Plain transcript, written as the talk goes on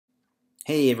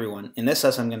Hey everyone, in this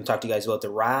lesson I'm going to talk to you guys about the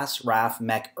Ras Raf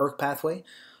MEK ERK pathway. I'm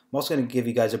also going to give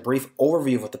you guys a brief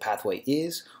overview of what the pathway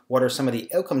is, what are some of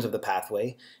the outcomes of the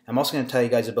pathway. I'm also going to tell you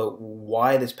guys about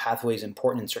why this pathway is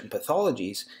important in certain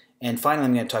pathologies, and finally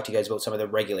I'm going to talk to you guys about some of the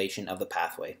regulation of the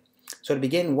pathway. So to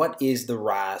begin, what is the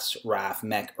Ras Raf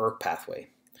MEK ERK pathway?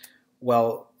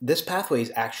 Well, this pathway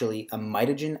is actually a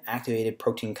mitogen-activated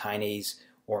protein kinase,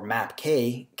 or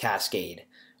MAPK, cascade,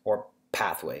 or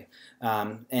pathway.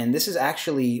 And this is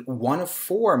actually one of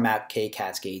 4 MAPK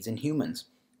cascades in humans.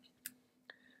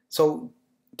 So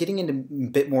getting into a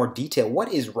bit more detail,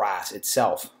 what is Ras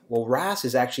itself? Well, Ras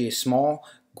is actually a small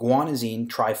guanosine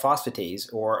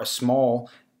triphosphatase, or a small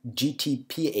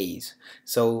GTPase.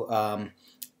 So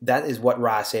that is what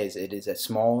Ras is. It is a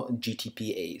small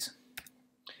GTPase.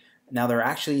 Now there are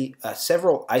actually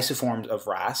several isoforms of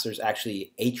Ras. There's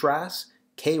actually HRAS,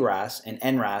 KRAS, and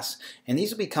NRAS, and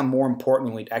these will become more important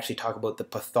when we actually talk about the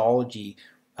pathology,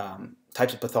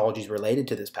 types of pathologies related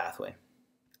to this pathway.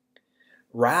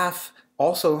 RAF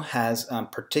also has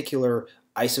particular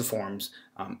isoforms,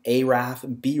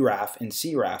 ARAF, BRAF, and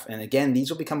CRAF, and again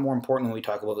these will become more important when we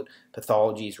talk about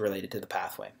pathologies related to the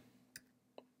pathway.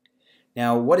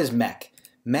 Now what is MEK?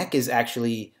 MEK is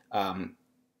actually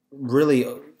really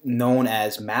known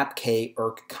as MAPK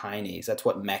ERK kinase. That's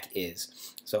what MEK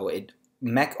is. So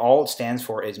MEK, all it stands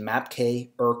for is MAPK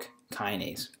ERK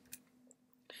kinase.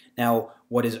 Now,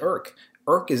 what is ERK?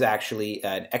 ERK is actually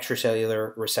an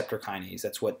extracellular receptor kinase.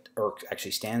 That's what ERK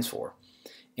actually stands for.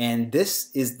 And this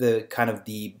is the kind of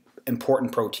the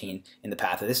important protein in the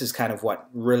pathway. This is kind of what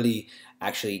really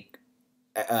actually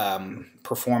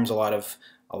performs a lot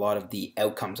of the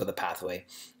outcomes of the pathway.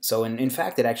 So in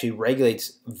fact, it actually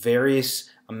regulates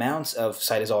various amounts of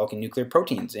cytosolic and nuclear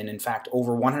proteins, and in fact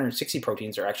over 160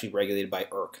 proteins are actually regulated by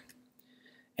ERK.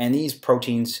 And these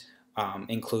proteins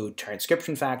include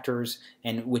transcription factors,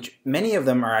 and which many of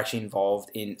them are actually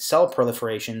involved in cell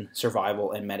proliferation,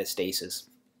 survival, and metastasis.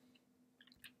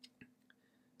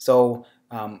 So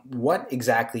what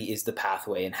exactly is the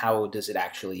pathway and how does it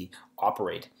actually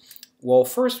operate? Well,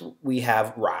 first we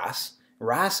have Ras.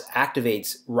 Ras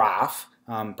activates RAF,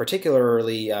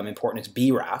 particularly important is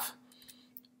BRAF.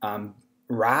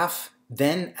 RAF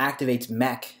then activates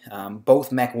MEK,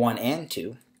 both MEK 1 and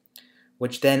 2,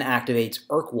 which then activates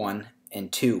ERK 1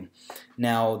 and 2.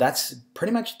 Now that's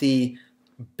pretty much the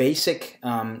basic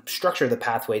structure of the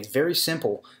pathway. It's very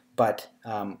simple, but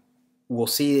we'll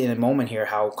see in a moment here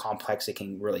how complex it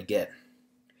can really get.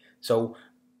 So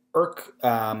ERK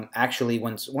actually,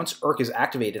 once ERK is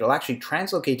activated, it'll actually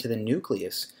translocate to the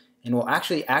nucleus and will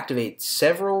actually activate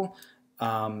several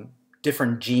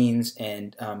different genes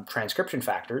and transcription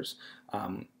factors.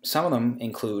 Some of them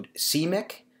include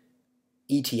c-Myc,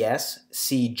 ETS,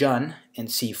 c-Jun,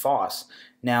 and c-Phos.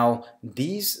 Now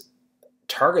these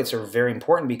targets are very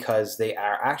important because they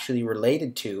are actually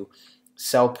related to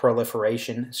cell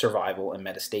proliferation, survival, and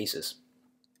metastasis.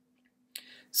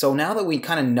 So now that we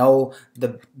kind of know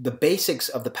the basics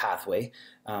of the pathway,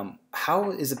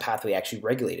 how is the pathway actually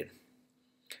regulated?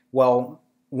 Well,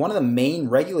 one of the main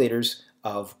regulators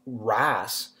of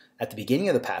Ras at the beginning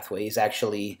of the pathway is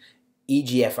actually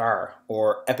EGFR,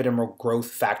 or epidermal growth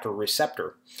factor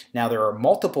receptor. Now there are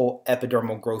multiple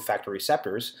epidermal growth factor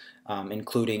receptors,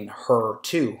 including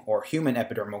HER2, or human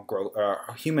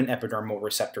epidermal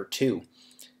receptor 2.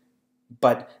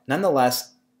 But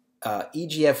nonetheless,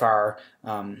 EGFR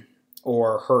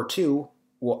or HER2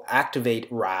 will activate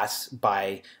Ras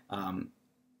by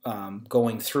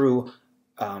going through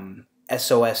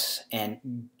SOS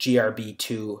and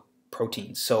GRB2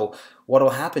 proteins. So what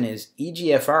will happen is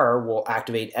EGFR will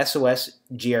activate SOS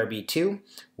GRB2,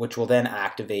 which will then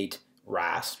activate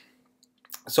Ras.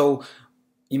 So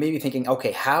you may be thinking,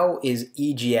 okay, how is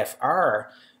EGFR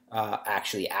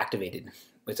actually activated?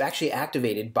 It's actually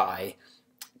activated by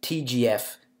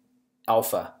TGF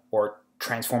alpha, or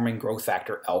transforming growth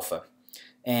factor alpha.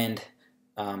 And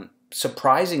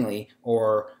surprisingly,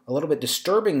 or a little bit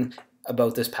disturbing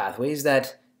about this pathway, is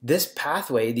that this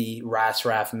pathway, the Ras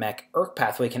Raf MEK ERK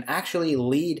pathway, can actually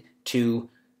lead to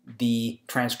the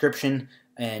transcription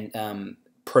and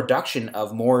production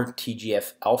of more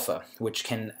TGF alpha, which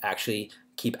can actually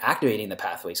keep activating the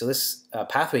pathway. So this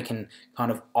pathway can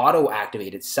kind of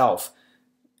auto-activate itself.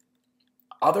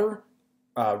 Other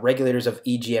regulators of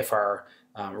EGFR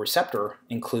receptor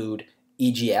include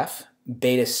EGF,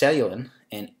 beta-cellulin,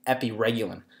 and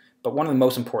epiregulin. But one of the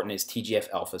most important is TGF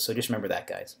alpha, so just remember that,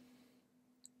 guys.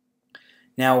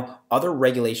 Now, other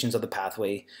regulations of the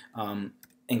pathway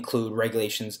include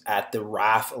regulations at the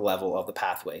Raf level of the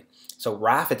pathway. So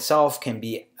Raf itself can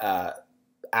be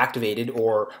activated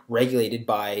or regulated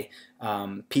by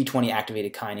P20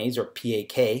 activated kinase, or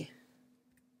PAK.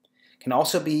 Can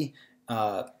also be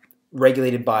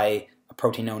regulated by a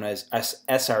protein known as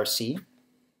SRC,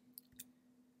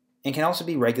 and can also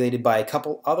be regulated by a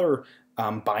couple other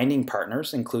binding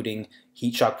partners, including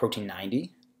heat shock protein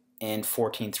 90 and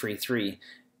 1433.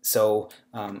 So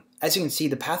as you can see,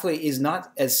 the pathway is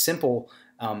not as simple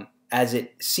as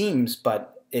it seems,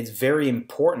 but it's very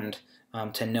important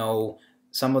to know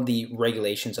some of the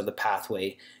regulations of the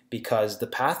pathway, because the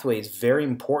pathway is very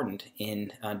important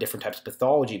in different types of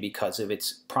pathology because of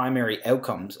its primary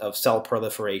outcomes of cell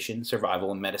proliferation,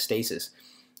 survival, and metastasis.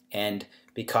 And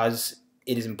because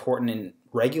it is important in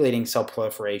regulating cell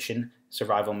proliferation,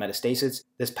 survival, and metastasis,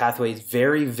 this pathway is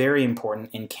very, very important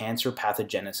in cancer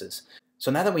pathogenesis. So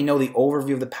now that we know the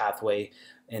overview of the pathway,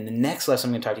 in the next lesson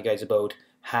I'm going to talk to you guys about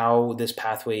how this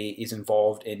pathway is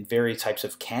involved in various types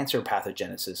of cancer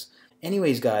pathogenesis.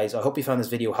 Anyways, guys, I hope you found this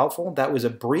video helpful. That was a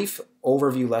brief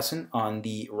overview lesson on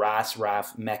the Ras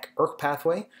Raf MEK ERK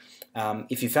pathway.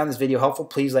 If you found this video helpful,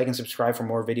 please like and subscribe for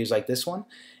more videos like this one.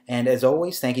 And as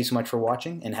always, thank you so much for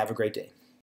watching, and have a great day.